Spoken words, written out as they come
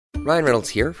Ryan Reynolds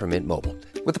here from Mint Mobile.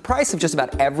 With the price of just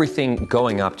about everything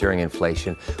going up during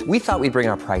inflation, we thought we'd bring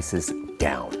our prices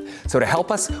down. So to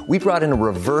help us, we brought in a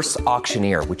reverse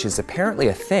auctioneer, which is apparently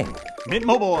a thing. Mint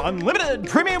Mobile Unlimited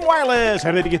Premium Wireless.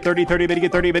 How to get 30, 30, bit to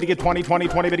get 30, bit to get 20, 20,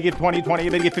 20, bit to get 20, 20,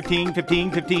 bit to get 15,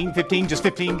 15, 15, 15, just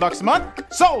 $15 a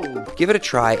month? Sold! Give it a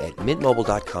try at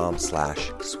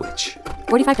mintmobile.com/switch.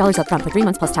 $45 up front for 3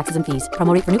 months plus taxes and fees.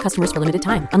 Promo rate for new customers for limited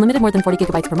time. Unlimited more than 40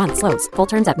 gigabytes per month. Slows full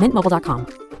terms at mintmobile.com.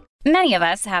 Many of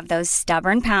us have those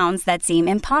stubborn pounds that seem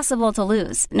impossible to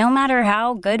lose, no matter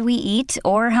how good we eat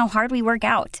or how hard we work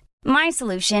out. My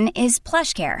solution is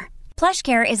PlushCare.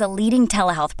 PlushCare is a leading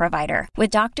telehealth provider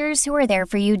with doctors who are there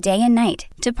for you day and night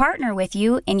to partner with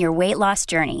you in your weight loss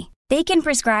journey. They can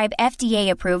prescribe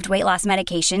FDA-approved weight loss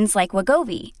medications like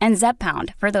Wegovy and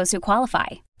Zepbound for those who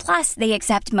qualify. Plus, they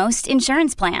accept most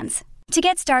insurance plans. To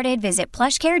get started, visit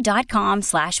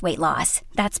plushcare.com/weightloss.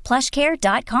 That's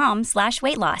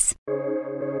plushcare.com/weightloss.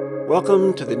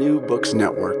 Welcome to the New Books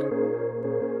Network.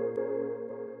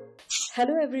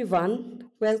 Hello everyone,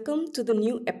 welcome to the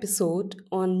new episode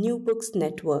on New Books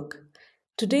Network.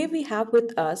 Today we have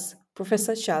with us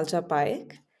Professor Shalja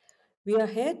Paik. We are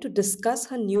here to discuss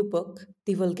her new book,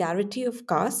 The Vulgarity of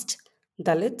Caste,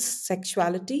 Dalits,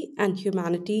 Sexuality and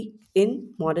Humanity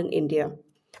in Modern India.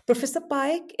 Professor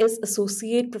Paik is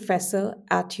Associate Professor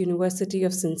at University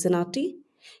of Cincinnati.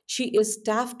 She is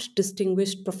Staffed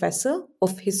Distinguished Professor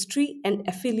of History and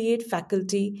Affiliate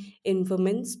Faculty in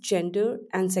Women's Gender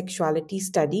and Sexuality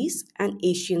Studies and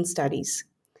Asian Studies.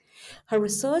 Her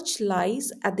research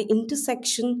lies at the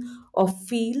intersection of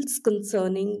fields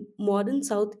concerning modern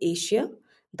South Asia,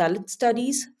 Dalit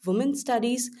studies, women's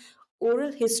studies,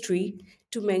 oral history,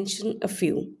 to mention a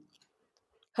few.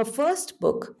 Her first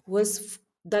book was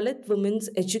Dalit Women's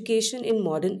Education in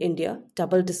Modern India,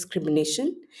 Double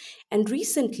Discrimination, and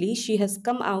recently she has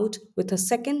come out with her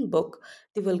second book,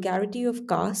 The Vulgarity of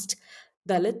Caste,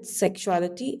 Dalit,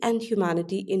 Sexuality and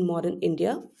Humanity in Modern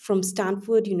India from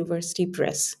Stanford University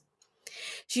Press.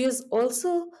 She has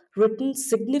also written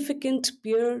significant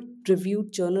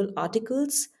peer-reviewed journal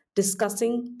articles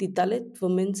discussing the Dalit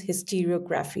women's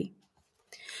historiography.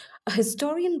 A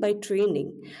historian by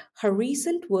training, her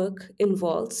recent work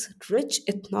involves rich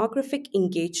ethnographic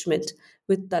engagement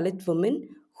with Dalit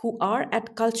women who are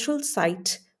at cultural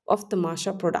site of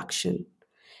Tamasha production.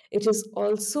 It is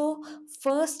also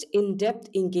first in-depth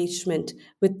engagement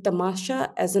with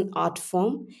Tamasha as an art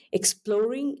form,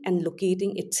 exploring and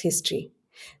locating its history.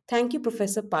 Thank you,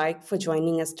 Professor Paik, for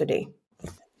joining us today.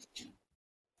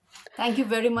 Thank you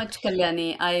very much,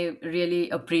 Kalyani. I really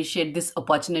appreciate this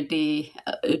opportunity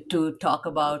to talk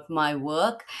about my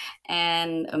work,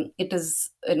 and it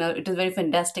is very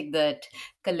fantastic that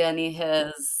Kalyani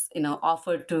has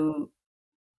offered to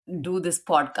do this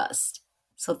podcast.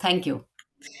 So thank you.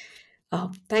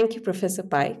 Thank you, Professor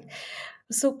Paik.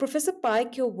 So, Professor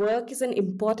Paik, your work is an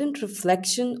important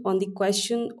reflection on the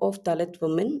question of Dalit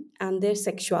women and their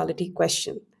sexuality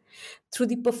question. Through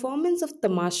the performance of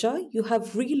Tamasha, you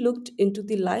have re-looked into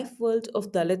the life world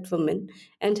of Dalit women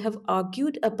and have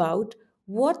argued about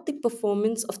what the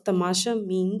performance of Tamasha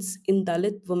means in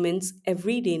Dalit women's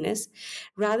everydayness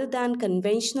rather than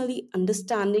conventionally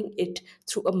understanding it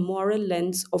through a moral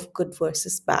lens of good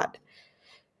versus bad.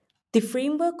 The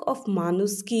framework of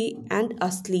Manuski and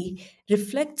Asli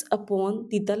reflects upon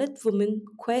the Dalit woman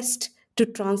quest to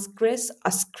transgress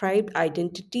ascribed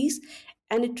identities,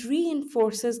 and it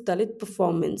reinforces Dalit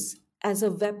performance as a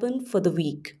weapon for the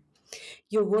weak.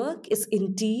 Your work is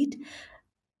indeed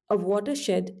a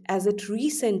watershed as it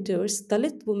recenters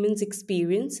Dalit women's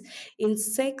experience in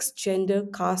sex, gender,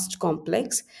 caste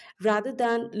complex rather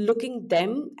than looking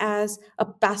them as a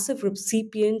passive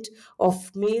recipient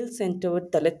of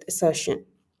male-centered Dalit assertion.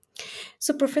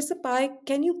 So, Professor Paik,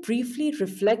 can you briefly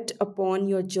reflect upon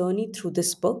your journey through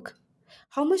this book?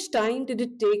 How much time did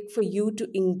it take for you to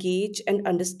engage and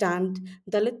understand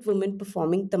Dalit women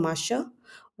performing tamasha?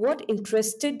 What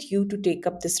interested you to take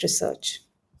up this research?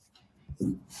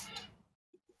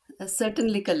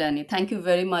 Certainly, Kalyani. Thank you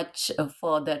very much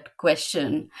for that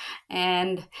question.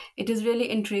 And it is really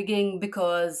intriguing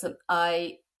because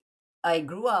I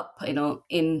grew up,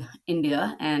 in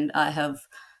India, and I have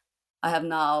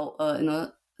now,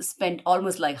 spent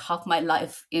almost like half my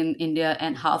life in India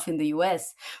and half in the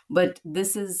US. But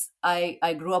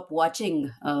I grew up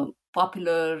watching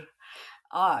popular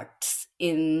arts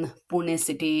in Pune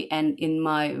city and in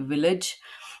my village,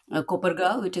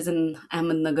 Kopargaon, which is in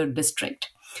Ahmednagar district.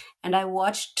 And I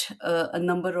watched a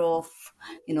number of,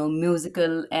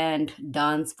 musical and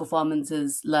dance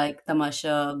performances like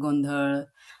Tamasha, Gondhar,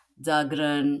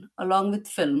 Jagran, along with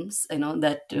films,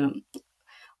 that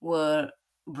were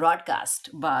broadcast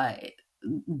by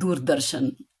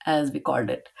Doordarshan, as we called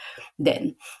it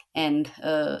then. And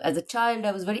as a child,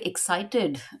 I was very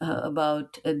excited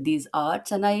about these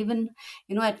arts, and I even,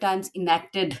 at times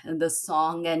enacted the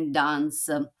song and dance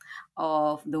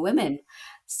of the women.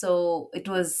 So it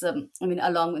was, I mean,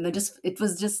 along, just it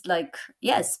was just like,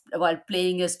 yes, while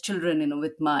playing as children,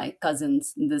 with my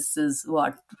cousins, this is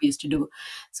what we used to do.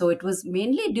 So it was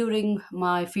mainly during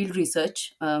my field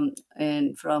research,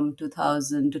 and from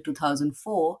 2000 to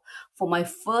 2004, for my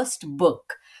first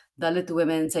book, Dalit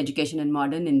Women's Education in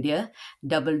Modern India,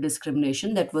 Double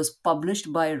Discrimination, that was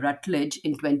published by Rutledge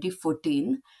in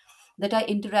 2014, that I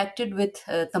interacted with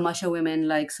Tamasha women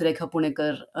like Surekha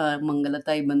Punekar,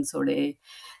 Mangalatai Bansode,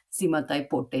 Seematai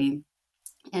Pote.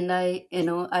 And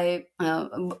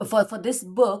for this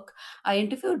book, I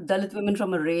interviewed Dalit women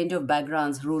from a range of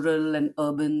backgrounds: rural and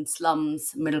urban,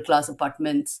 slums, middle class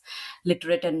apartments,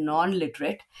 literate and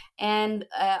non-literate. And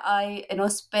I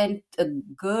spent a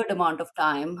good amount of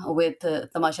time with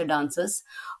tamasha dancers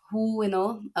who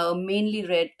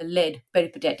mainly led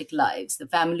peripatetic lives. The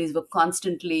families were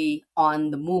constantly on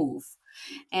the move,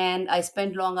 and I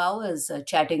spent long hours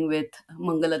chatting with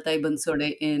Mangalatai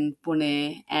Bansode in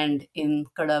Pune and in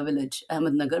Kada village,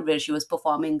 Ahmednagar, where she was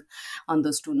performing on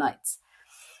those 2 nights.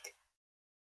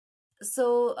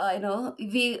 So,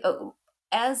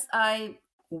 as I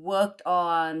worked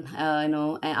on,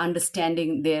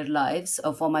 understanding their lives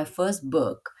for my first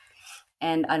book,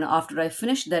 and after I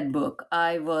finished that book,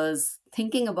 I was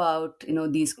thinking about,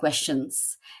 these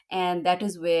questions. And that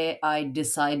is where I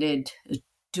decided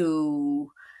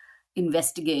to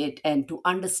investigate and to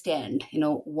understand,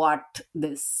 what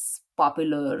this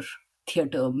popular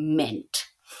theater meant.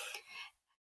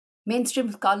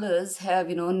 Mainstream scholars have,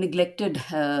 neglected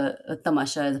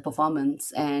tamasha as a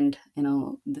performance, and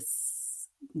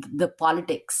the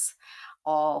politics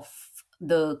of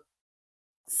the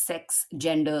sex,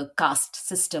 gender, caste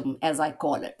system, as I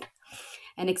call it.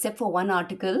 And except for one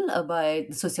article by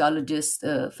the sociologist,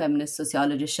 feminist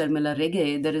sociologist Sharmila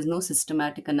Rege, there is no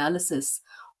systematic analysis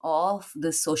of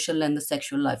the social and the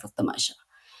sexual life of tamasha.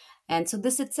 And so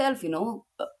this itself,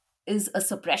 is a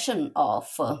suppression of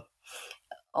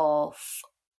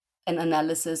an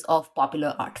analysis of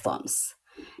popular art forms.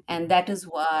 And that is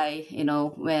why,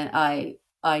 when I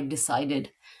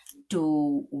decided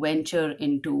to venture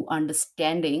into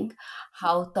understanding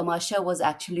how tamasha was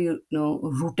actually,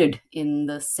 rooted in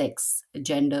the sex,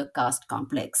 gender, caste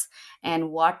complex,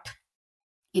 and what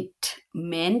it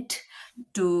meant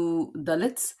to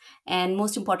Dalits, and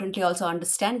most importantly, also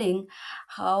understanding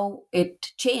how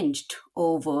it changed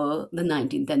over the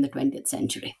 19th and the 20th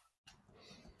century.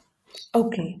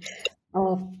 Okay.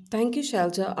 Uh, Thank you,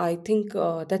 Shalja. I think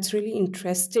that's really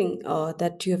interesting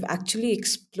that you have actually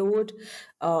explored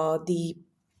the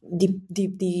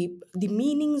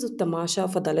meanings of tamasha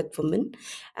for Dalit women.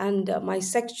 And my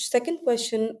second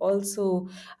question also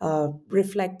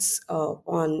reflects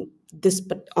on this,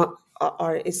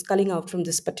 or is culling out from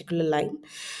this particular line.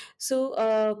 So,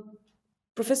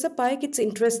 Professor Paik, it's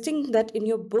interesting that in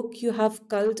your book you have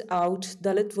culled out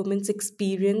Dalit women's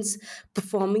experience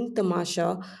performing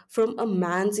tamasha from a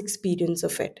man's experience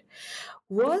of it.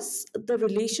 Was the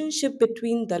relationship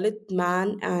between Dalit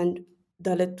man and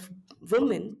Dalit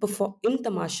women perform in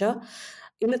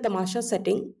a tamasha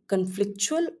setting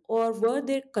conflictual, or were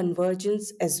there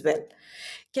convergence as well?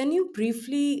 Can you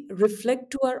briefly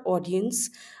reflect to our audience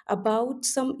about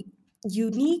some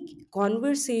unique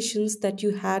conversations that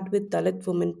you had with Dalit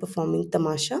women performing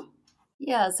tamasha?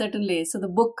 Yeah, certainly. So the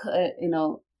book,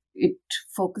 it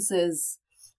focuses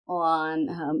on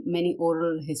many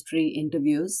oral history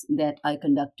interviews that I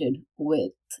conducted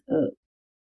with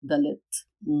Dalit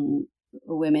mm,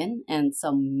 women and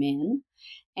some men.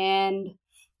 And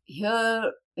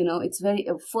here, it's very,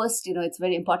 first, it's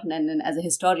very important. And as a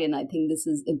historian, I think this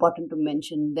is important to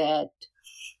mention that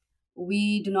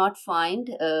we do not find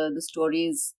the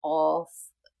stories of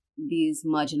these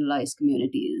marginalized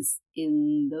communities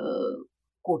in the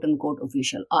quote unquote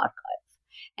official archive.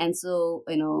 And so,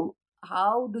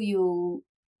 how do you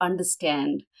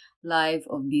understand life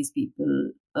of these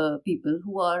people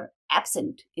who are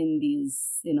absent in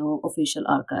these, official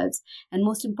archives? And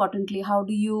most importantly, how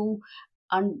do you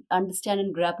understand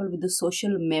and grapple with the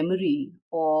social memory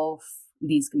of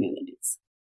these communities?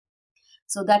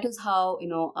 So that is how,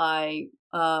 and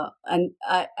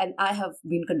I have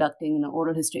been conducting,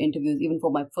 oral history interviews even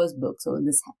for my first book. So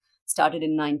this started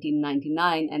in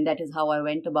 1999, and that is how I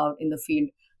went about in the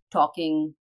field,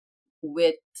 talking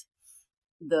with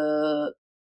the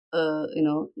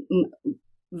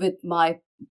with my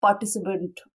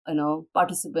participant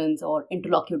participants or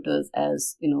interlocutors,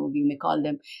 as we may call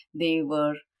them, they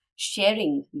were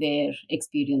sharing their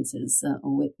experiences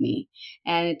with me.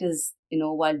 And it is,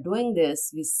 while doing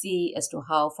this, we see as to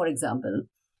how, for example,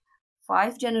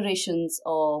 5 generations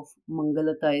of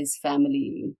Mangalatai's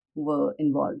family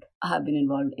have been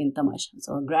involved in Tamasha.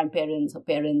 So her grandparents, her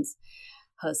parents,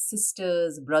 her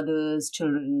sisters, brothers,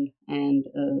 children, and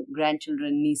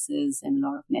grandchildren, nieces, and a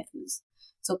lot of nephews.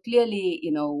 So clearly,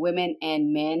 women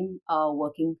and men are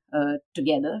working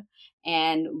together,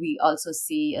 and we also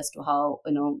see as to how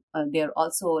they're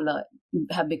also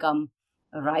have become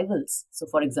rivals. So,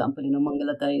 for example,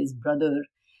 Mangalatai's brother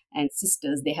and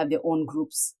sisters, they have their own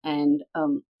groups, and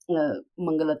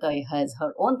Mangalatai has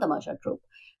her own tamasha troupe.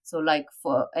 So,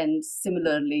 and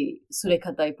similarly,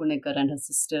 Surekhatai Punekar and her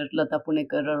sister Lata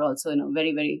Punekar are also,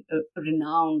 very, very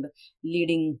renowned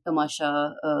leading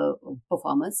tamasha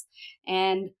performers.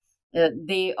 And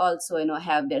they also,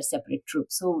 have their separate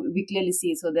troops. So we clearly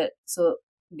see, so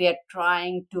they are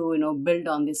trying to, build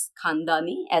on this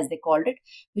khandani, as they called it,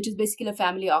 which is basically a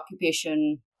family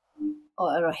occupation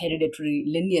or a hereditary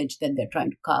lineage that they're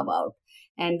trying to carve out.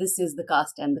 And this is the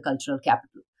caste and the cultural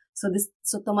capital. So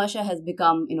tamasha has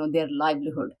become, their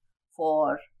livelihood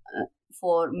for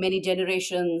many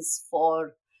generations,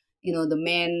 for the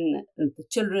men, the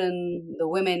children, the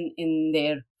women in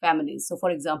their families. So,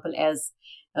 for example, as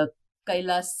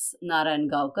Kailas Narayan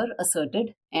Gaokar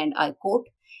asserted, and I quote,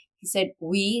 he said,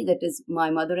 "We, that is my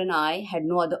mother and I, had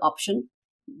no other option.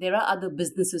 There are other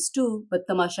businesses too, but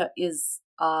tamasha is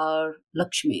our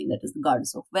Lakshmi, that is the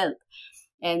goddess of wealth.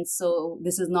 And so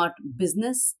this is not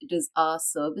business, it is our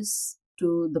service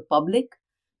to the public.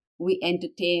 We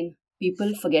entertain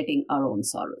people forgetting our own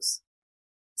sorrows."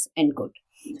 End quote.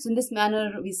 So in this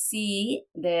manner, we see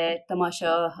that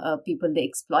tamasha people, they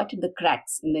exploited the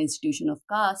cracks in the institution of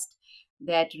caste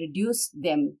that reduced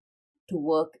them to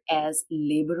work as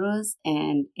laborers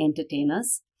and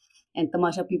entertainers. And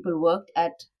tamasha people worked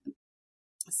at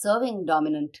serving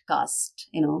dominant caste,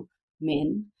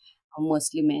 men,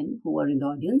 mostly men who were in the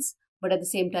audience. But at the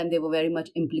same time, they were very much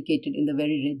implicated in the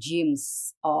very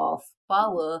regimes of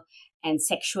power and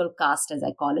sexual caste, as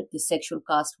I call it, the sexual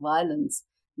caste violence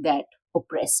that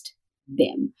oppressed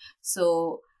them.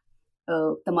 So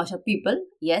tamasha people,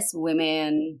 yes,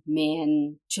 women,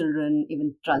 men, children,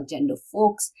 even transgender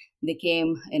folks, they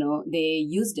came, they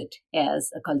used it as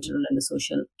a cultural and a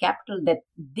social capital that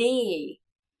they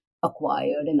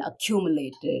acquired and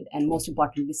accumulated, and most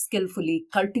importantly, skillfully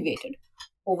cultivated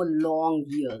over long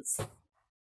years.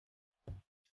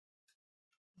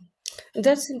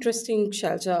 That's interesting,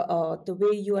 Shalja, the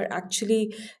way you are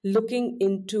actually looking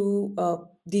into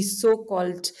the so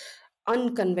called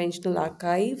unconventional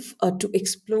archive to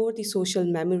explore the social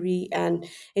memory and,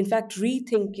 in fact,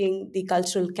 rethinking the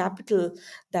cultural capital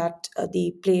that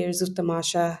the players of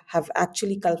Tamasha have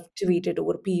actually cultivated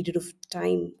over a period of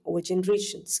time, over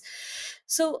generations.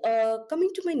 So, coming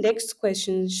to my next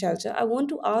question, Shalja, I want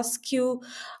to ask you,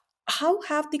 how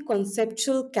have the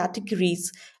conceptual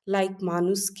categories like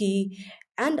Manuski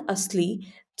and Asli,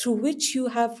 through which you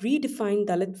have redefined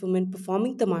Dalit women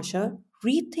performing tamasha,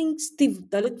 rethinks the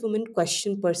Dalit women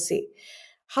question per se?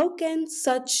 How can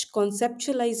such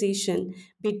conceptualization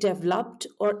be developed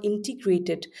or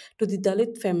integrated to the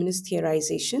Dalit feminist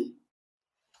theorization?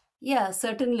 Yeah,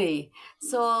 certainly.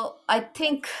 So I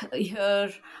think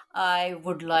here I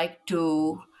would like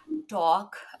to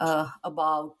talk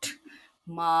about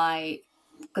my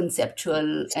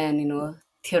conceptual and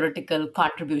theoretical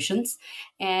contributions,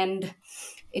 and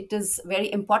it is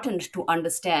very important to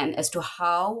understand as to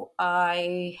how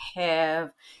I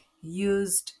have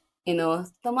used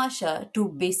tamasha to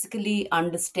basically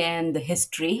understand the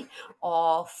history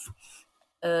of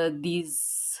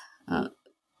these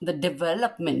the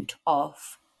development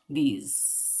of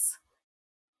these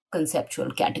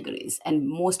conceptual categories, and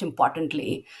most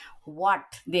importantly,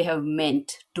 what they have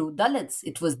meant to Dalits.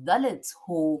 It was Dalits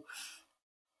who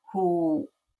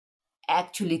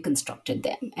actually constructed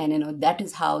them, and that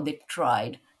is how they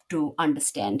tried to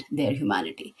understand their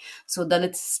humanity. So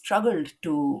Dalits struggled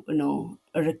to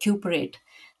recuperate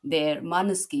their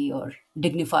manuski, or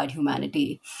dignified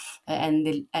humanity,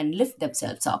 and lift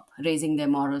themselves up, raising their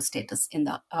moral status in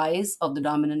the eyes of the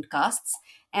dominant castes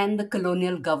and the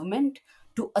colonial government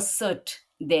to assert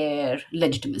their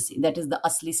legitimacy, that is the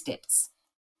asli status.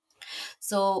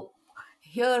 So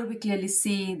here we clearly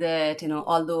see that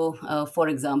although for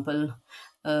example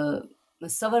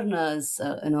savarnas,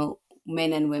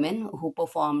 men and women who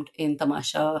performed in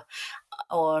tamasha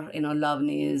or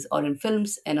lavnis or in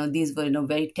films, these were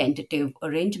very tentative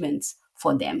arrangements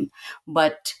for them.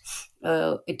 But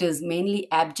it is mainly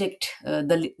abject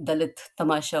Dalit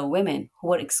Tamasha women who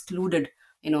were excluded,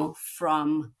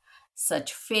 from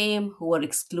such fame, who were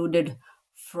excluded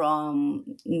from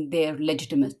their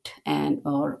legitimate and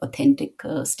or authentic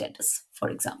status, for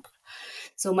example.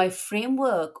 So my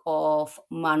framework of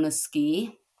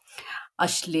Manuski,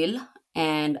 Ashlil,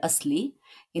 and Asli,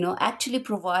 actually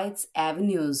provides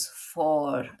avenues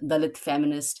for Dalit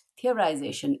feminist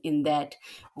theorization in that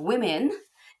women,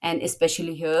 and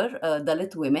especially here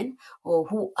Dalit women,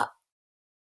 who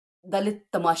Dalit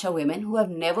Tamasha women who have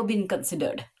never been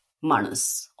considered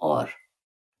Manus or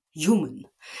human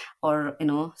or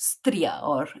striya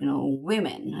or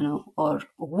women or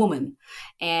woman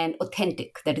and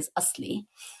authentic, that is asli,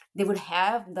 they would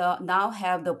now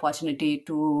have the opportunity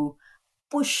to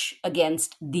push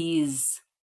against these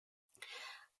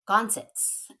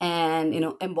concepts and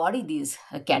embody these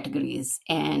categories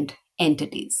and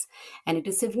entities. And it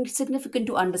is significant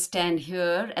to understand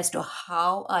here as to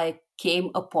how I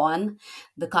came upon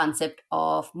the concept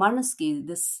of Manuski.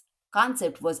 This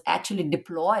concept was actually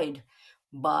deployed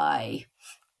by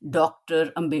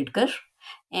Dr. Ambedkar,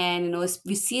 and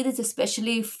we see this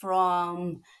especially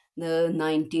from the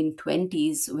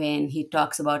 1920s when he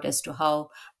talks about as to how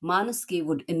Manuski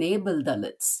would enable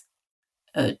Dalits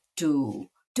to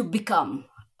become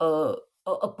a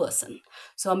person.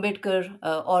 So Ambedkar,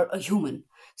 or a human.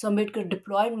 So Ambedkar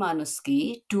deployed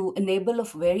Manuski to enable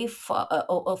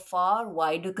a far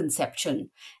wider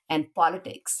conception and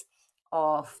politics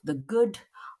of the good,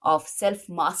 of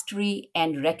self-mastery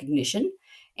and recognition,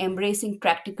 embracing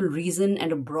practical reason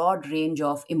and a broad range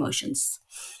of emotions.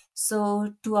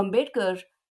 So to Ambedkar,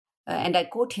 and I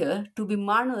quote here, to be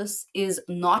Manus is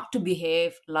not to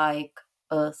behave like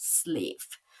a slave.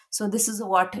 So this is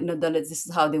what Dalits, this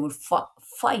is how they would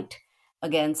fight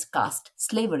against caste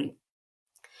slavery.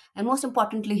 And most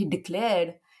importantly, he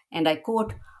declared, and I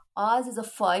quote, ours is a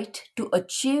fight to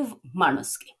achieve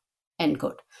Manuski, end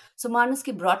quote. So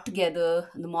Manuski brought together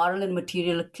the moral and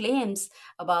material claims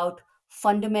about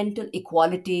fundamental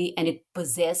equality, and it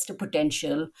possessed a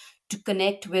potential to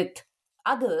connect with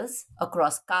others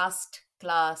across caste,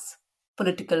 class,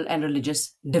 political, and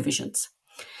religious divisions.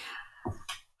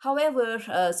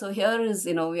 However, so here is,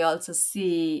 we also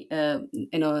see,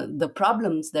 the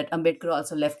problems that Ambedkar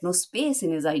also left no space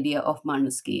in his idea of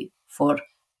Manuski for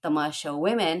Tamasha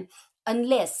women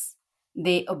unless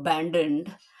they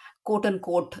abandoned, quote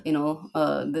unquote,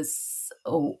 this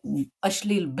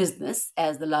Ashlil business,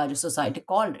 as the larger society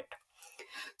called it.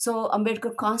 So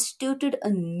Ambedkar constituted a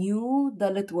new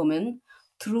Dalit woman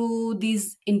through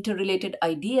these interrelated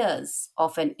ideas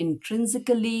of an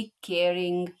intrinsically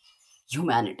caring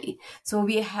humanity. So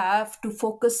we have to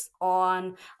focus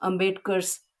on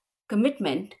Ambedkar's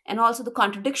commitment and also the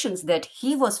contradictions that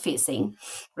he was facing,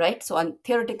 right? So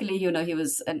theoretically, he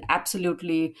was an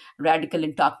absolutely radical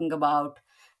in talking about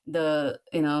the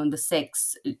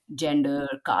sex, gender,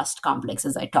 caste complex,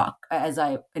 as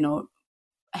I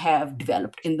have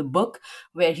developed in the book,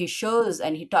 where he shows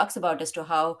and he talks about as to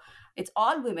how it's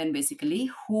all women basically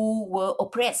who were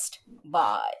oppressed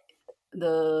by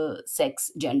the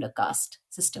sex, gender, caste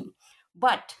system.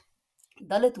 But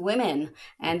Dalit women,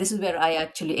 and this is where I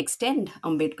actually extend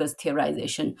Ambedkar's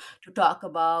theorization to talk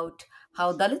about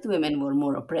how Dalit women were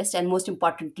more oppressed, and most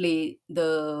importantly,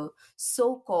 the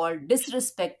so-called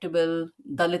disrespectable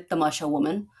Dalit Tamasha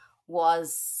woman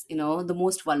was, the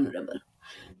most vulnerable.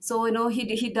 So,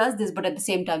 he does this, but at the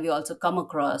same time, we also come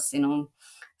across,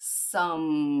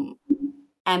 some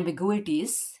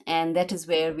ambiguities, and that is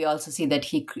where we also see that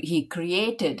he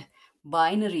created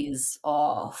binaries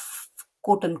of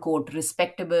quote unquote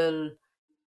respectable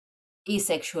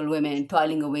asexual women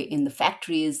toiling away in the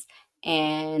factories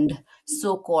and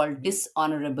so-called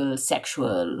dishonorable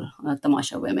sexual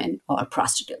tamasha women or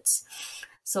prostitutes.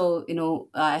 So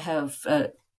I have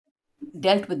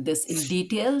dealt with this in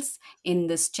details in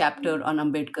this chapter on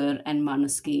Ambedkar and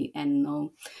Manuski and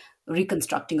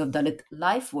reconstructing of Dalit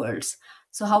life worlds.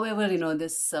 So, however,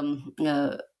 this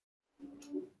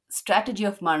strategy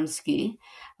of Manuski,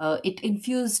 it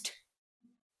infused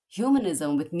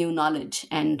humanism with new knowledge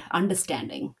and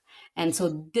understanding. And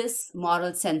so this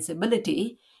moral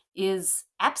sensibility is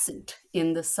absent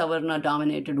in the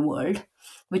Savarna-dominated world,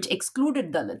 which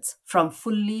excluded Dalits from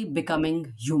fully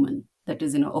becoming human. That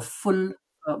is, a full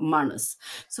Manus.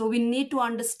 So we need to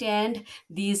understand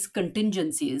these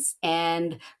contingencies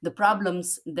and the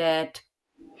problems that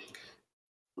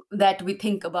we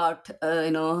think about,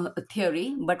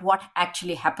 theory, but what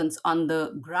actually happens on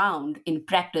the ground in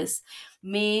practice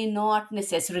may not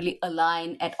necessarily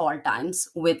align at all times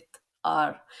with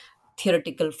our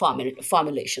theoretical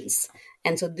formulations.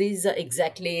 And so these are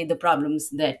exactly the problems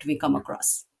that we come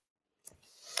across.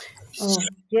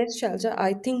 Yes, Shalja,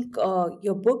 I think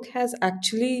your book has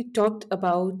actually talked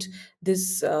about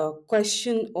this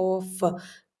question of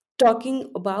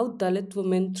talking about Dalit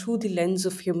women through the lens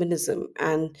of humanism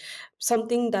and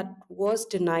something that was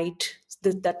denied,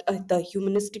 the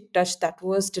humanistic touch that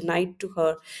was denied to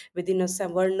her within a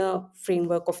Savarna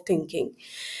framework of thinking.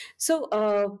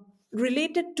 So,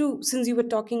 related to, since you were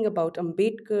talking about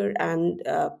Ambedkar and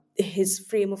his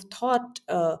frame of thought,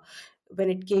 when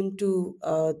it came to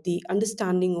the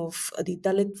understanding of the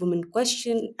Dalit woman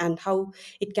question and how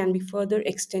it can be further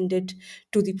extended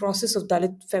to the process of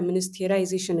Dalit feminist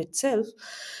theorization itself,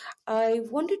 I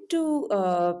wanted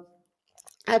to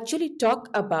actually talk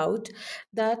about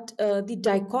that the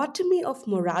dichotomy of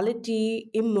morality,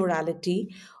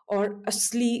 immorality, or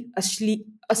asli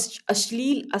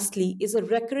is a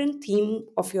recurrent theme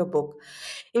of your book.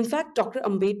 In fact, Dr.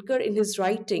 Ambedkar, in his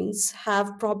writings,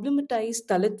 have problematized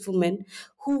Dalit women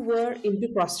who were into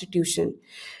prostitution.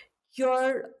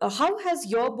 How has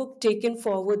your book taken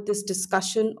forward this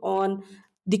discussion on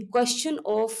the question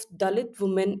of Dalit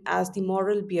women as the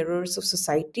moral bearers of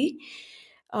society?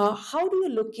 How do you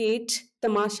locate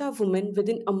Tamasha women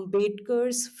within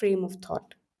Ambedkar's frame of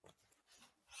thought?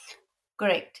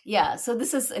 Correct. Yeah. So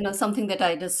this is, something that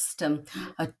I just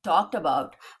talked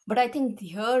about, but I think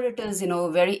here it is,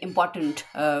 very important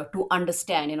to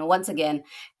understand, once again,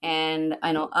 and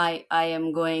I know I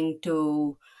am going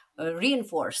to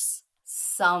reinforce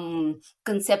some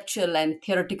conceptual and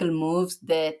theoretical moves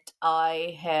that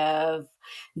I have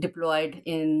deployed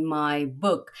in my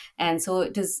book, and so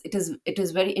it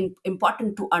is very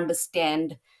important to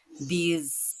understand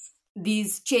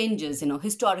these changes,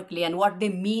 historically, and what they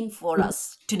mean for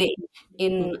us today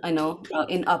in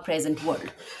our present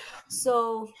world.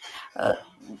 So uh,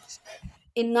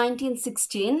 in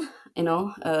 1916,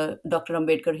 Dr.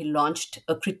 Ambedkar, he launched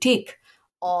a critique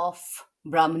of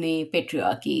Brahmani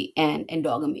patriarchy and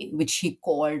endogamy, which he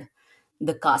called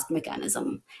the caste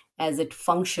mechanism, as it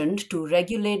functioned to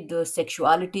regulate the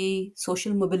sexuality,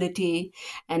 social mobility,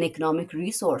 and economic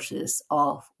resources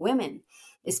of women,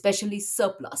 especially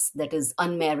surplus, that is,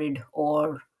 unmarried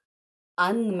or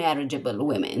unmarriageable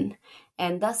women,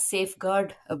 and thus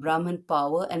safeguard a Brahmin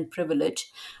power and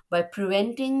privilege by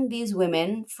preventing these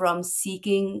women from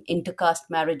seeking intercaste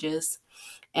marriages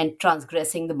and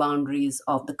transgressing the boundaries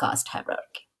of the caste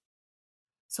hierarchy.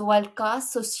 So while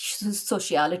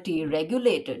sociality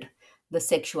regulated the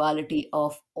sexuality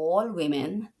of all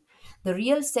women, the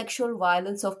real sexual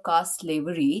violence of caste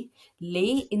slavery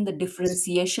lay in the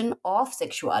differentiation of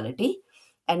sexuality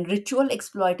and ritual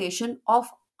exploitation of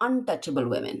untouchable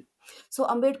women. So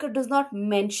Ambedkar does not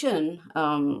mention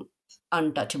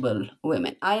untouchable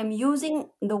women. I am using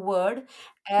the word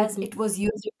as it was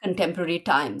used in contemporary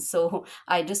times. So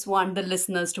I just want the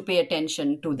listeners to pay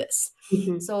attention to this.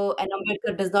 Mhm. So, and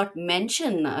Ambedkar does not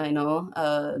mention,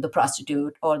 the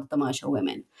prostitute or the tamasha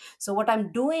women. So, what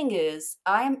I'm doing is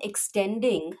I am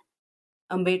extending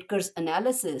Ambedkar's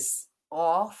analysis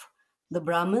of the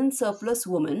Brahmin surplus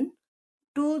woman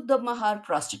to the Mahar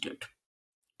prostitute.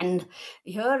 And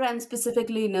here I'm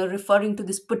specifically, referring to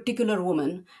this particular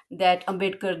woman that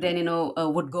Ambedkar then,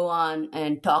 would go on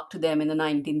and talk to them in the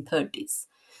 1930s.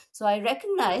 So I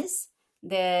recognize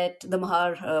that the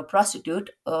Mahar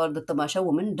prostitute or the Tamasha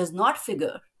woman does not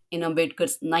figure in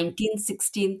Ambedkar's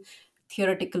 1916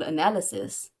 theoretical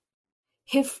analysis.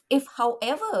 If,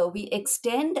 however, we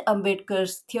extend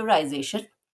Ambedkar's theorization,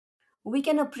 we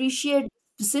can appreciate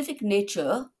the specific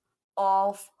nature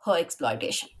of her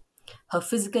exploitation, her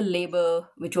physical labor,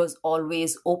 which was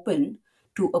always open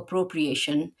to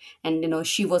appropriation, and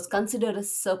she was considered a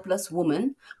surplus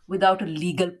woman without a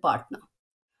legal partner.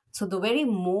 So the very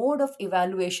mode of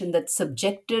evaluation that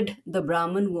subjected the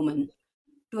Brahmin woman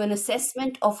to an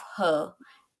assessment of her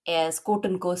as quote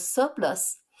unquote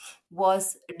surplus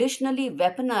was additionally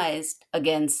weaponized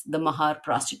against the Mahar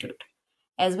prostitute,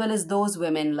 as well as those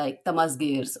women like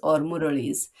Tamasgirs or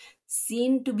Muralis,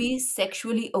 seen to be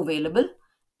sexually available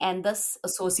and thus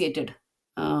associated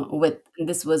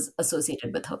this was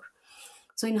associated with her.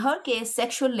 So in her case,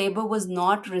 sexual labor was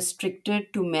not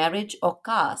restricted to marriage or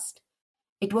caste,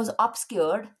 it was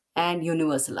obscured and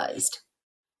universalized.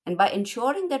 And by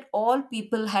ensuring that all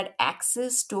people had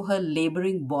access to her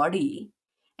laboring body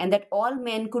and that all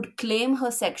men could claim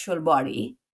her sexual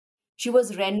body, she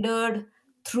was rendered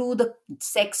through the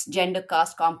sex gender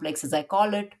caste complex, as I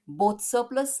call it, both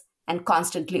surplus and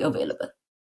constantly available.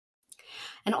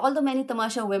 And although many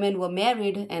Tamasha women were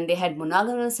married and they had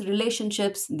monogamous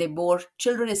relationships, they bore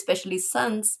children, especially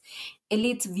sons,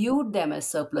 elites viewed them as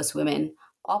surplus women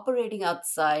operating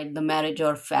outside the marriage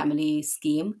or family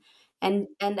scheme, and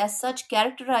as such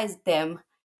characterized them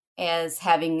as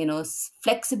having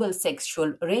flexible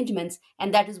sexual arrangements,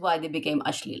 and that is why they became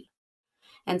ashleel.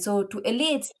 And so to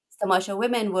elites, tamasha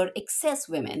women were excess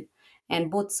women,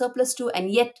 and both surplus to and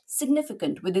yet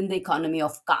significant within the economy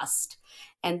of caste.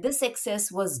 And this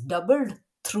excess was doubled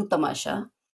through tamasha,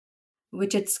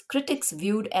 which its critics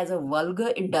viewed as a vulgar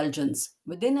indulgence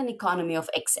within an economy of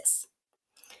excess.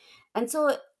 And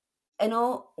so,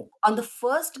 on the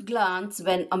first glance,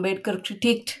 when Ambedkar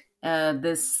critiqued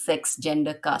this sex,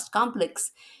 gender, caste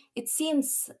complex, it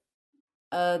seems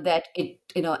that it,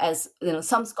 as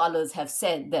some scholars have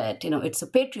said that it's a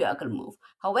patriarchal move.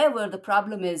 However, the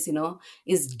problem is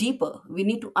deeper. We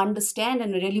need to understand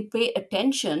and really pay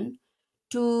attention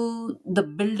to the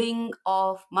building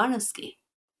of Manaske.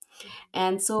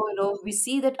 And so, we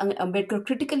see that Ambedkar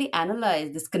critically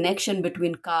analyzed this connection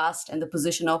between caste and the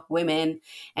position of women,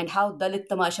 and how Dalit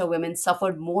Tamasha women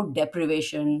suffered more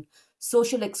deprivation,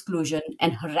 social exclusion,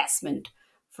 and harassment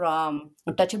from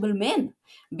untouchable men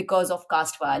because of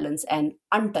caste violence and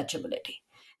untouchability.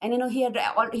 And he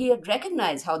had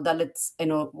recognized how Dalits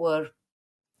were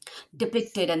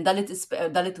depicted, and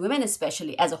Dalit women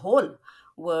especially as a whole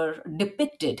were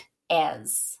depicted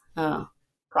as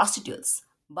prostitutes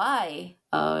by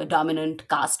dominant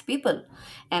caste people,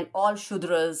 and all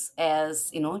Shudras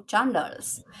as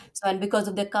chandals. So, and because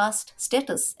of their caste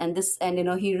status, and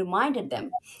he reminded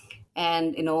them,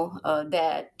 and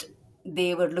that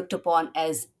they were looked upon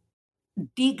as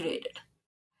degraded.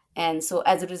 And so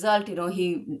as a result,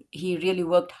 he really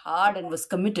worked hard and was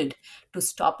committed to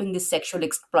stopping the sexual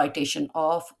exploitation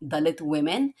of Dalit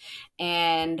women,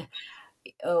 and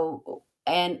uh,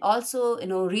 and also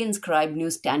reinscribe new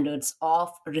standards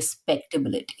of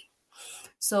respectability.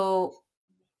 So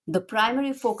the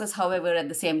primary focus, however, at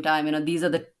the same time, these are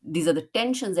the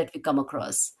tensions that we come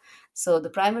across. So the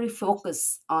primary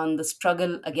focus on the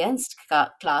struggle against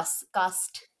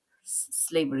caste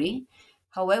slavery,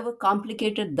 however,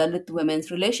 complicated Dalit women's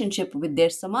relationship with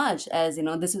their samaj. As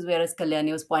this is where, as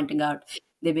Kalyani was pointing out,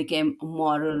 they became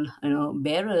moral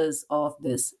bearers of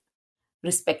this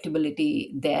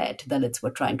respectability that Dalits were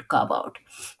trying to carve out.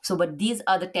 So, but these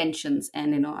are the tensions,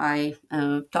 and I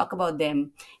talk about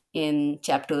them in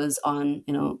chapters on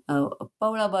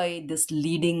Paulabai, this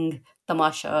leading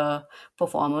tamasha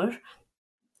performer,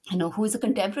 who is a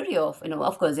contemporary of,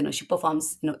 of course, she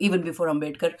performs, even before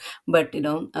Ambedkar, but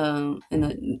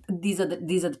these are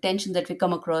the tensions that we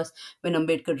come across when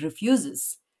Ambedkar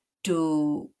refuses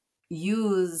to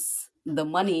use the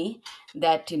money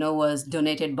that was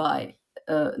donated by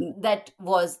that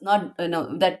was not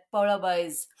that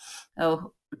Paulabai's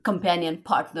companion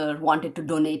partner wanted to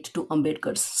donate to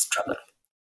Ambedkar's struggle.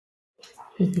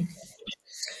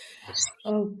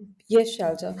 Uh, yes,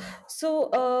 Shalja.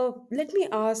 So let me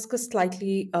ask a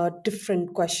slightly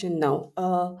different question now.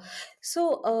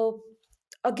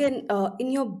 Again,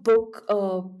 in your book,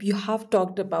 you have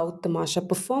talked about the Masha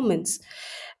performance,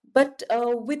 but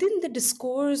within the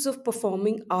discourse of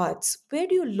performing arts, where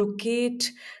do you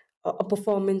locate a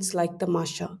performance like the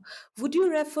Masha? Would you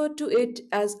refer to it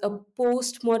as a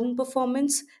postmodern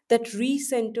performance that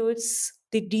recenters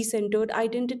the decentered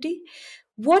identity?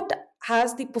 What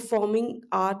has the performing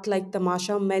art like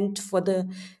Tamasha meant for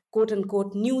the quote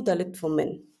unquote new Dalit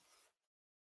women?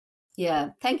 Yeah,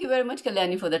 thank you very much,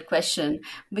 Kalyani, for that question,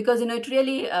 because it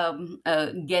really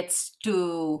gets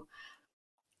to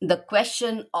the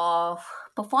question of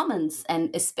performance,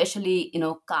 and especially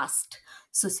caste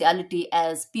sociality,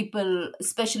 as people,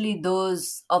 especially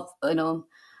those of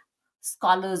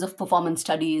scholars of performance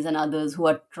studies and others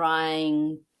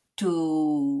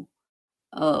to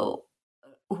uh,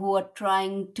 who are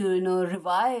trying to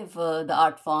revive the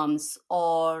art forms,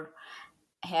 or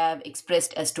have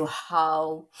expressed as to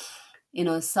how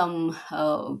some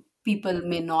people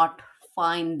may not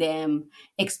find them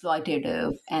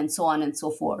exploitative, and so on and so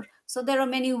forth. So there are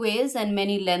many ways and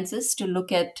many lenses to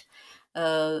look at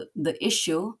the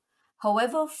issue.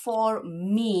 However, for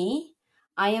me,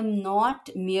 I am not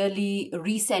merely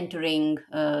recentering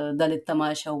Dalit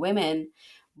Tamasha women,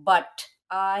 but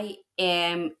I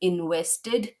am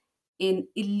invested in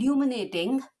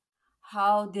illuminating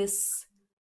how this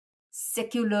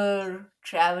secular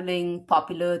traveling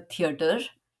popular theater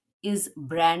is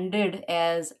branded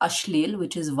as ashleel,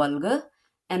 which is vulgar,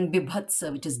 and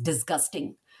bibhatsa, which is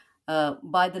disgusting,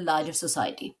 by the larger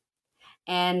society.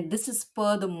 And this is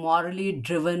per the morally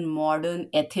driven modern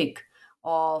ethic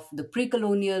of the pre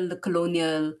colonial, the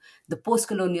colonial, the post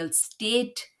colonial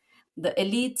state, the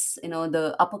elites,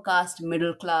 the upper caste,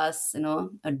 middle class,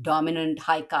 a dominant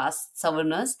high caste,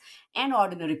 savarnas, and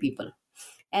ordinary people.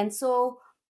 And so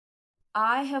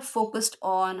I have focused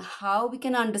on how we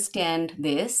can understand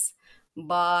this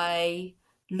by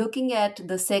looking at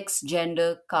the sex,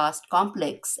 gender, caste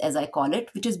complex, as I call it,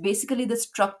 which is basically the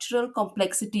structural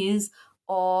complexities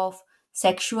of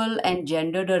sexual and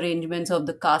gendered arrangements of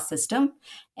the caste system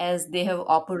as they have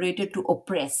operated to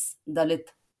oppress Dalit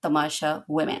Tamasha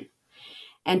women.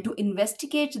 And to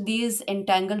investigate these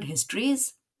entangled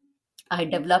histories, I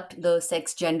developed the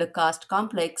sex gender caste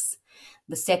complex,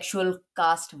 the sexual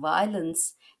caste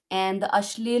violence, and the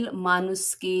Ashlil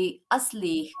Manuski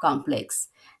Asli complex,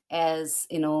 as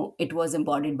it was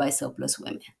embodied by surplus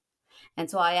women. And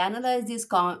so I analyze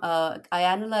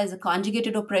the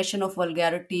conjugated oppression of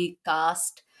vulgarity,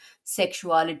 caste,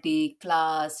 sexuality,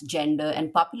 class, gender,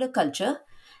 and popular culture,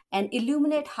 and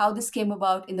illuminate how this came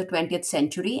about in the 20th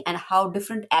century and how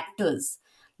different actors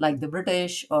like the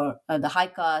British or the high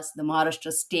caste, the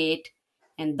Maharashtra state,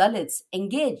 and Dalits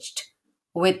engaged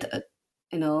with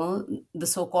the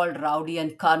so-called rowdy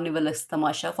and carnivalesque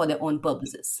tamasha for their own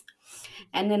purposes.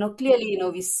 And clearly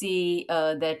we see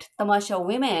that tamasha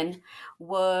women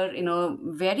were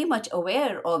very much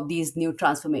aware of these new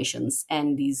transformations,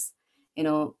 and these they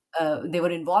were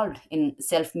involved in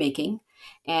self making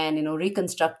and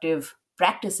reconstructive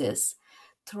practices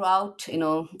throughout the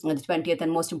 20th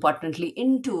and most importantly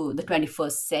into the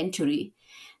 21st century.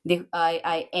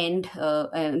 I end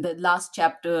and the last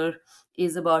chapter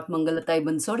is about Mangalatai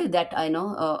Bansode that I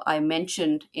know I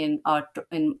mentioned in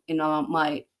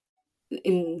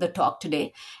the talk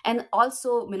today, and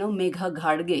also Megha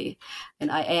Ghadge,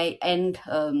 and I end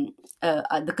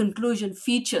the conclusion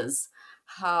features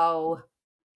how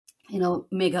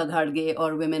Megha Ghadge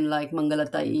or women like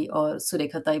Mangalatai or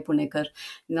Surekhatai Punekar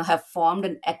have formed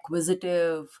an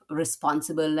acquisitive,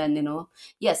 responsible, and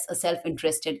yes, a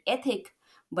self-interested ethic.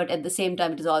 But at the same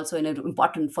time, it is also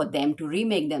important for them to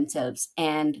remake themselves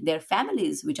and their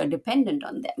families, which are dependent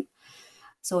on them.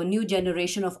 So, a new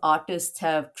generation of artists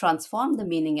have transformed the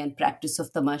meaning and practice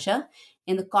of tamasha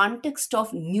in the context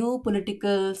of new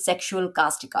political sexual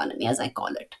caste economy, as I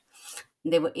call it.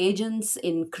 They were agents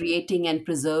in creating and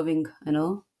preserving,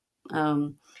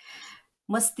 um,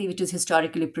 masti, which is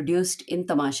historically produced in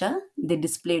tamasha. They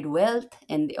displayed wealth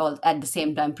and they all at the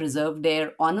same time preserved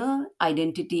their honor,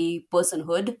 identity,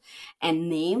 personhood, and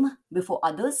name before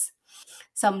others.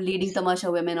 Some leading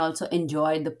tamasha women also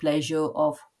enjoyed the pleasure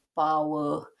of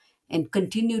power and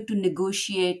continued to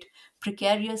negotiate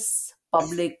precarious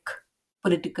public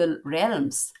political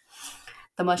realms.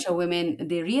 Tamasha women,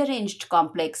 they rearranged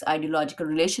complex ideological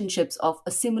relationships of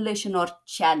assimilation or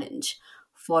challenge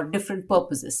for different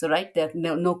purposes. So, right, there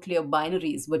are no clear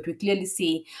binaries, but we clearly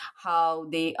see how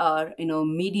they are,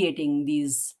 mediating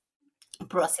these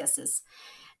processes.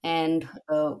 And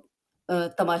for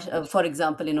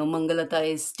example,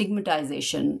 Mangalatai's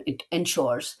stigmatization, it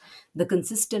ensures the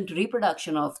consistent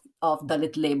reproduction of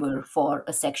Dalit labor for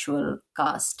a sexual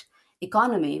caste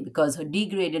economy, because her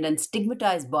degraded and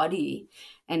stigmatized body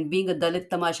and being a Dalit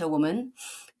Tamasha woman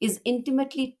is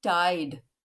intimately tied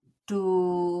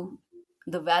to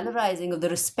the valorizing of the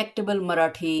respectable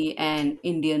Marathi and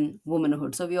Indian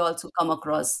womanhood. So we also come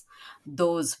across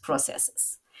those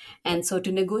processes. And so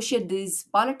to negotiate these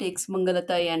politics,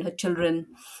 Mangalatai and her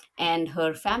children and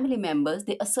her family members,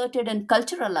 they asserted and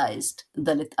culturalized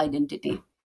Dalit identity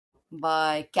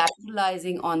by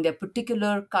capitalizing on their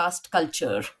particular caste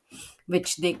culture,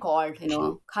 which they called,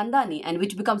 Khandani, and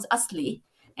which becomes Asli.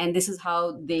 And this is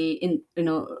how they,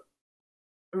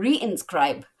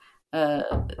 reinscribe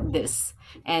this,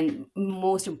 and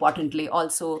most importantly,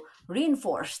 also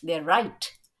reinforce their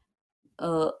right,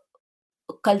 uh,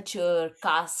 culture,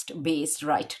 caste based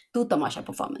right to tamasha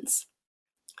performance.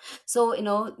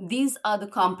 So, these are the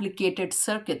complicated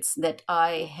circuits that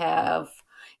I have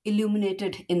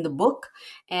illuminated in the book.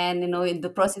 And, in the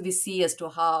process, we see as to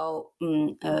how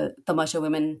tamasha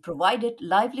women provided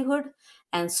livelihood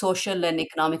and social and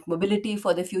economic mobility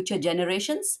for the future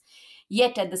generations.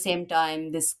 Yet at the same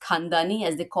time, this khandani,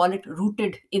 as they call it,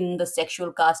 rooted in the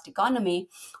sexual caste economy,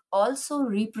 also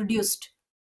reproduced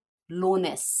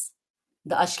lowness,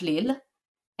 the ashlil,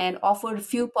 and offered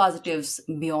few positives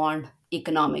beyond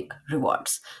economic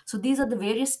rewards. So these are the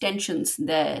various tensions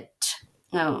that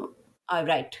uh, I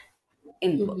write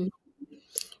in the book.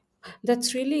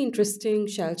 That's really interesting,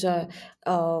 Shalja.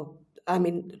 Uh, I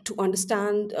mean, to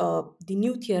understand the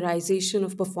new theorization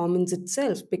of performance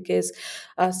itself, because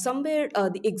somewhere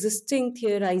the existing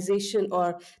theorization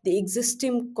or the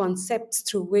existing concepts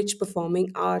through which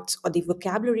performing arts or the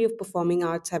vocabulary of performing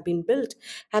arts have been built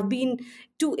have been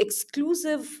too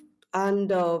exclusive,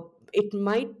 and it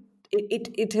might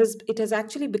it has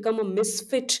actually become a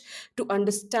misfit to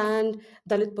understand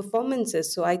Dalit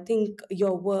performances. So I think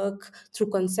your work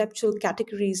through conceptual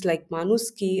categories like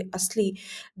Manuski, Asli,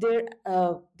 there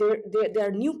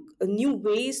are new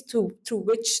ways through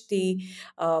which the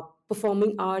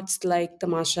performing arts like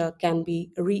tamasha can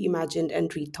be reimagined and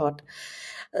rethought.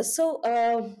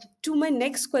 To my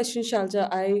next question, Shalja,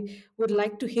 I would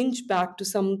like to hinge back to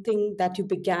something that you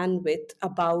began with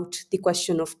about the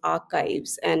question of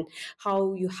archives and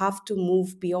how you have to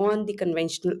move beyond the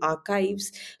conventional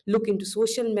archives, look into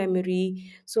social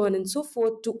memory, so on and so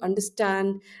forth, to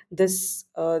understand this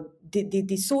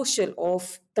the social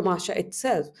of tamasha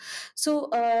itself.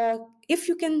 If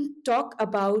you can talk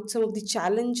about some of the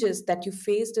challenges that you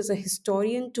faced as a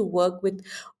historian to work with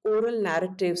oral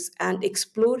narratives and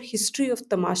explore history of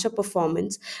tamasha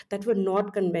performance that were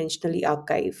not conventionally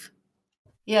archived.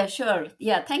 Yeah, sure.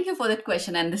 Yeah, thank you for that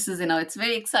question. And this is, it's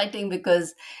very exciting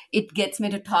because it gets me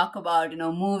to talk about,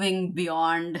 moving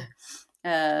beyond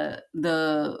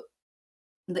the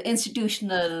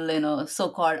institutional,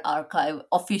 so-called archive,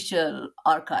 official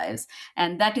archives,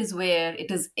 and that is where it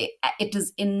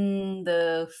is in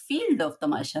the field of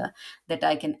tamasha that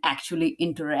I can actually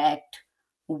interact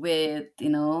with,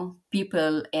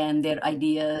 people and their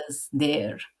ideas,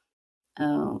 their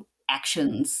uh,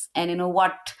 actions, and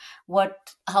what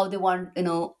how they want,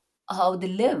 how they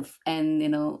live,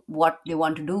 and what they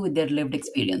want to do with their lived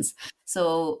experience.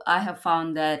 So I have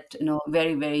found that,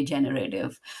 very, very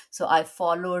generative. So I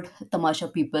followed tamasha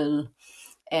people,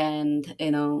 and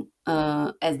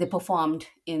as they performed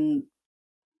in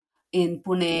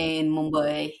Pune, in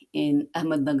Mumbai, in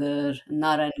Ahmednagar,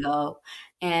 Narayangaon.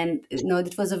 And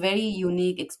it was a very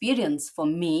unique experience for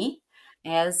me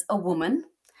as a woman,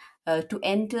 to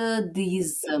enter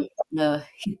these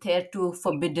hitherto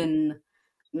forbidden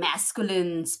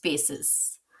masculine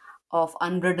spaces of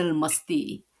unbridled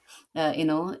masti.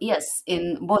 Yes,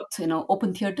 in both,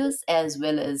 open theaters as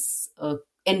well as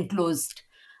enclosed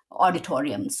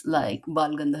auditoriums like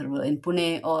Bal Gandharva in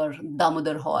Pune or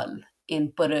Damodar Hall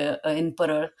in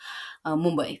Parar,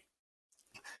 Mumbai.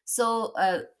 So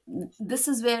this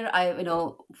is where I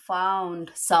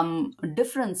found some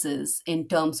differences in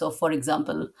terms of, for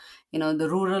example, the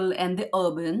rural and the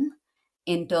urban,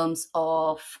 in terms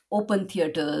of open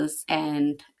theaters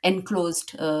and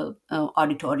enclosed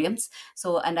auditoriums.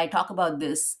 So, and I talk about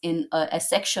this in a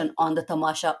section on the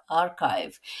Tamasha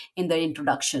archive in the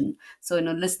introduction. So,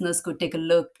 listeners could take a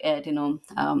look at,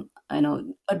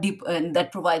 a deep, and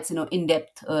that provides,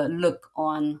 in-depth look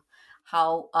on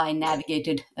how I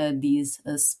navigated these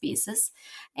spaces.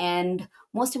 And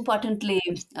most importantly,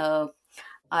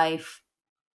 I f-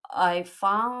 I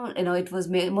found, it was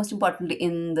most importantly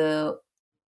in the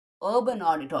urban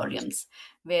auditoriums,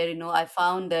 where I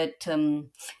found that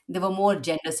they were more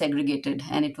gender segregated,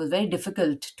 and it was very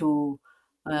difficult to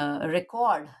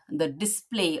record the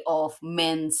display of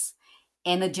men's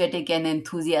energetic and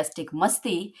enthusiastic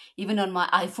masti even on my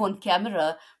iPhone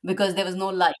camera, because there was no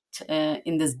light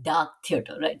in this dark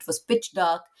theater, right? It was pitch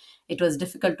dark. It was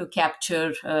difficult to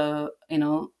capture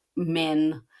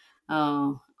men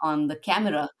on the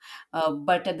camera.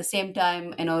 But at the same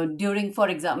time, during, for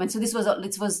example, and so these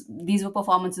were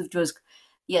performances which was,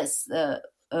 yes, the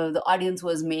audience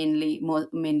was mainly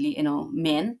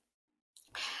men.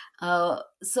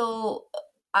 So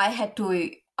I had to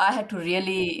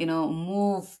really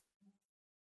move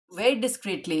very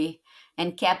discreetly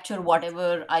and capture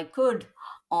whatever I could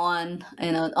on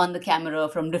the camera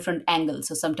from different angles.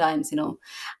 So sometimes, from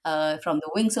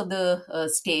the wings of the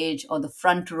stage, or the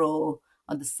front row,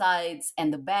 or the sides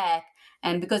and the back.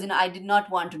 And because I did not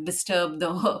want to disturb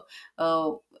the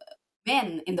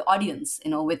men in the audience,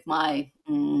 with my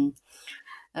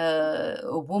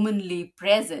womanly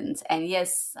presence. And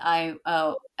yes, I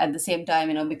at the same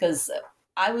time, because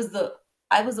I was the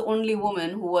I was the only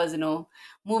woman who was,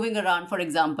 moving around, for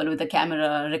example, with a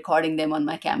camera, recording them on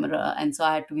my camera, and so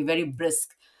I had to be very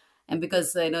brisk. And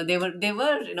because they were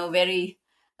very,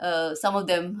 some of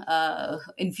them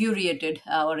infuriated,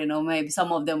 or maybe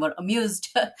some of them were amused,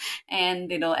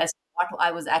 and as to what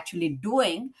I was actually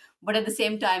doing. But at the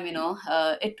same time,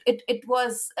 it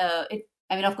was it.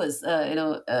 I mean, of course,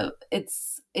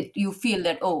 you feel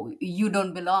that, oh, you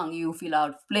don't belong, you feel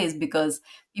out of place, because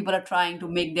people are trying to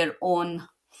make their own,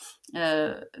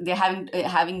 they're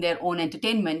having their own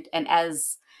entertainment, and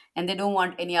they don't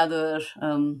want any other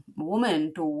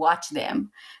woman to watch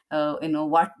them,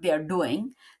 what they are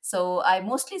doing. So I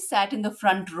mostly sat in the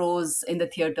front rows in the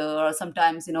theater, or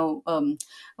sometimes,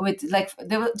 with, like,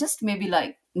 there were just maybe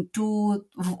like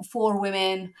 4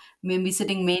 women, maybe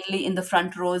sitting mainly in the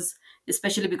front rows,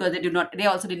 especially because they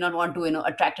also did not want to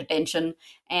attract attention,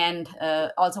 and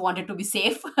also wanted to be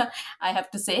safe. I have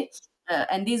to say.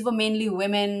 And these were mainly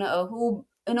women who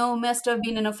must have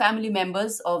been family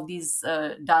members of these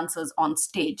dancers on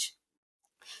stage.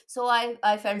 So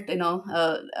I felt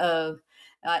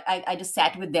I just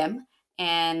sat with them,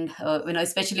 and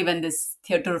especially when this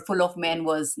theater full of men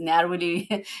was narrowly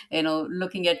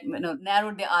looking at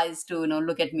narrowed their eyes to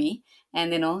look at me.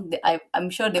 And I'm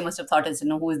sure they must have thought, as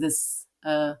who is this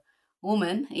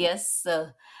woman? Yes,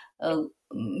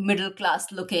 middle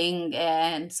class looking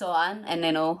and so on, and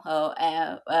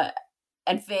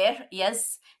and fair.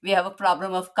 Yes, we have a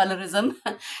problem of colorism.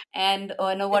 And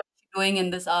what doing in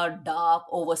this our dark,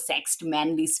 oversexed,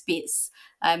 manly space.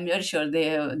 I'm very sure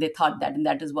they thought that, and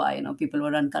that is why people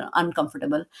were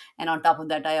uncomfortable. And on top of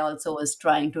that, I also was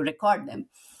trying to record them.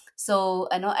 So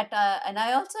and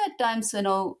I also at times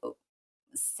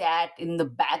sat in the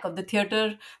back of the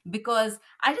theater, because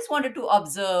I just wanted to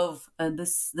observe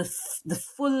the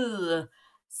full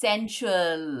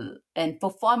sensual and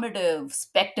performative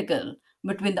spectacle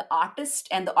between the artist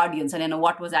and the audience, and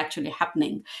what was actually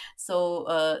happening.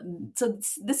 So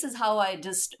this is how I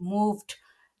just moved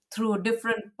through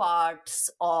different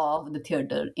parts of the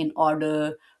theater in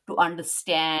order to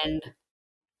understand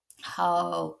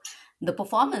how the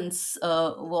performance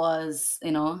was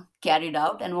carried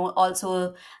out, and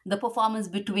also the performance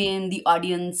between the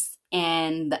audience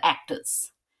and the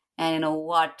actors, and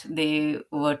what they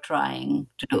were trying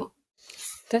to do.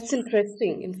 That's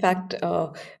interesting. In fact,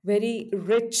 very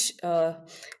rich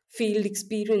field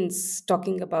experience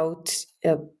talking about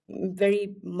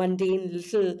very mundane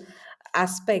little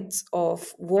aspects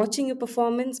of watching a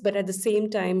performance, but at the same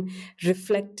time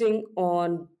reflecting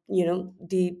on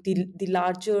the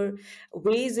larger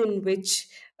ways in which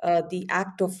the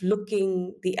act of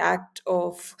looking, the act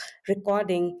of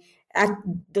recording, act,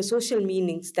 the social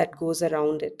meanings that goes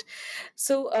around it.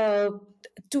 So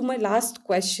to my last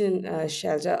question,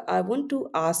 Shalja, I want to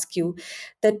ask you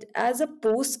that as a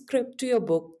postscript to your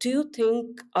book, do you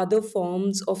think other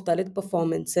forms of Dalit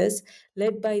performances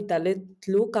led by Dalit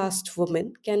low caste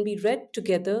women can be read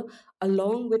together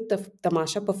along with the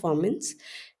Tamasha performance?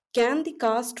 Can the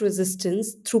caste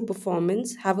resistance through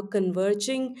performance have a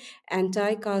converging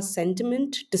anti caste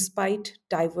sentiment despite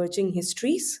diverging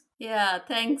histories? Yeah,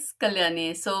 thanks,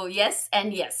 Kalyani. So yes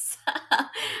and yes.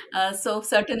 So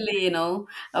certainly,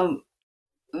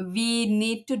 we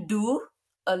need to do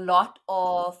a lot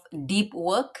of deep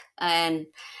work, and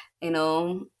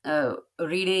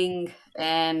reading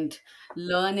and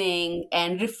learning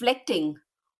and reflecting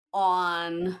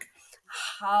on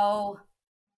how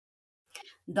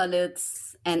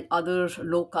Dalits and other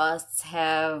low castes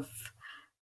have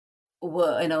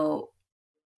were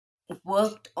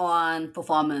worked on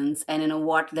performance, and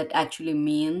what that actually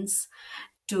means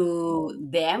to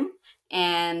them,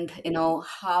 and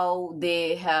how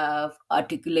they have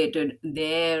articulated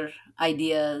their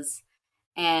ideas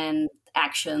and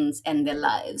actions and their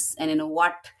lives, and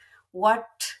what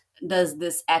does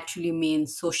this actually mean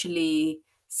socially,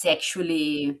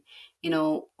 sexually,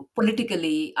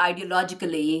 politically,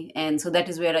 ideologically. And so that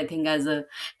is where I think, as a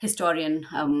historian,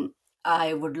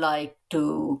 I would like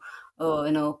to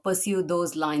pursue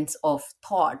those lines of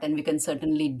thought, and we can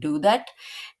certainly do that.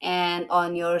 And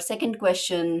on your second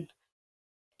question,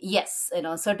 yes,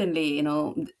 certainly,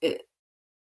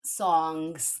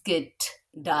 song, skit,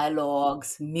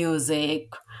 dialogues,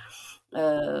 music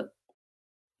uh,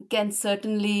 can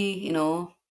certainly,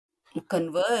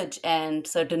 converge and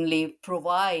certainly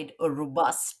provide a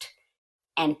robust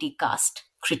anti-caste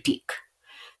critique.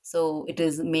 So it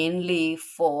is mainly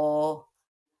for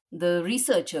the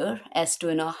researcher as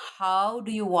to how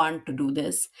do you want to do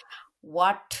this,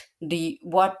 what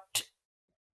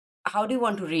how do you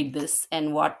want to read this,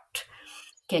 and what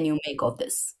can you make of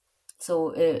this.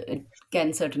 So it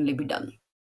can certainly be done.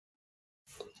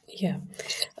 Yeah.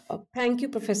 Thank you,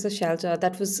 Professor Shalja.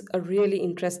 That was a really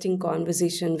interesting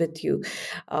conversation with you.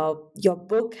 Your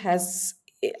book has,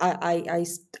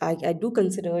 I do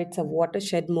consider it's a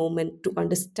watershed moment to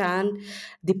understand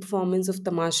the performance of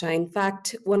Tamasha. In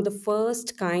fact, one of the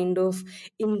first kind of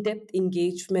in depth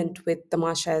engagement with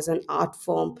Tamasha as an art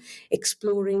form,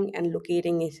 exploring and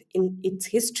locating it in its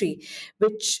history,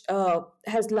 which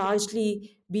has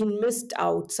largely been missed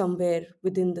out somewhere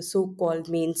within the so called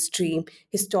mainstream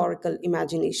historical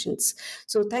imaginations.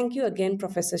 So, thank you again,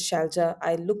 Professor Shalja.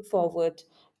 I look forward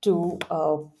to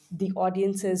the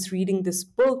audiences reading this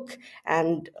book uh,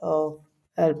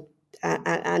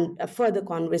 and further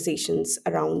conversations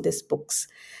around these books.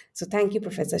 So, thank you,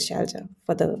 Professor Shalja,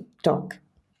 for the talk.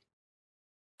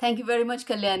 Thank you very much,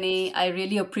 Kalyani. I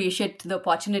really appreciate the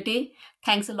opportunity.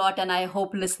 Thanks a lot, and I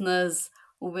hope listeners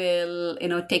will,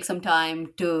 take some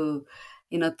time to,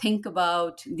 think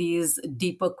about these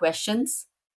deeper questions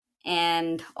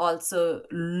and also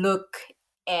look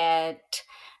at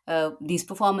these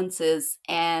performances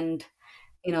and,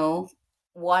 you know,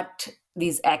 what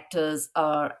these actors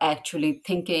are actually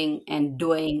thinking and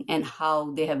doing and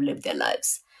how they have lived their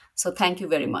lives. So, thank you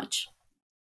very much.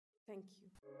 Thank you.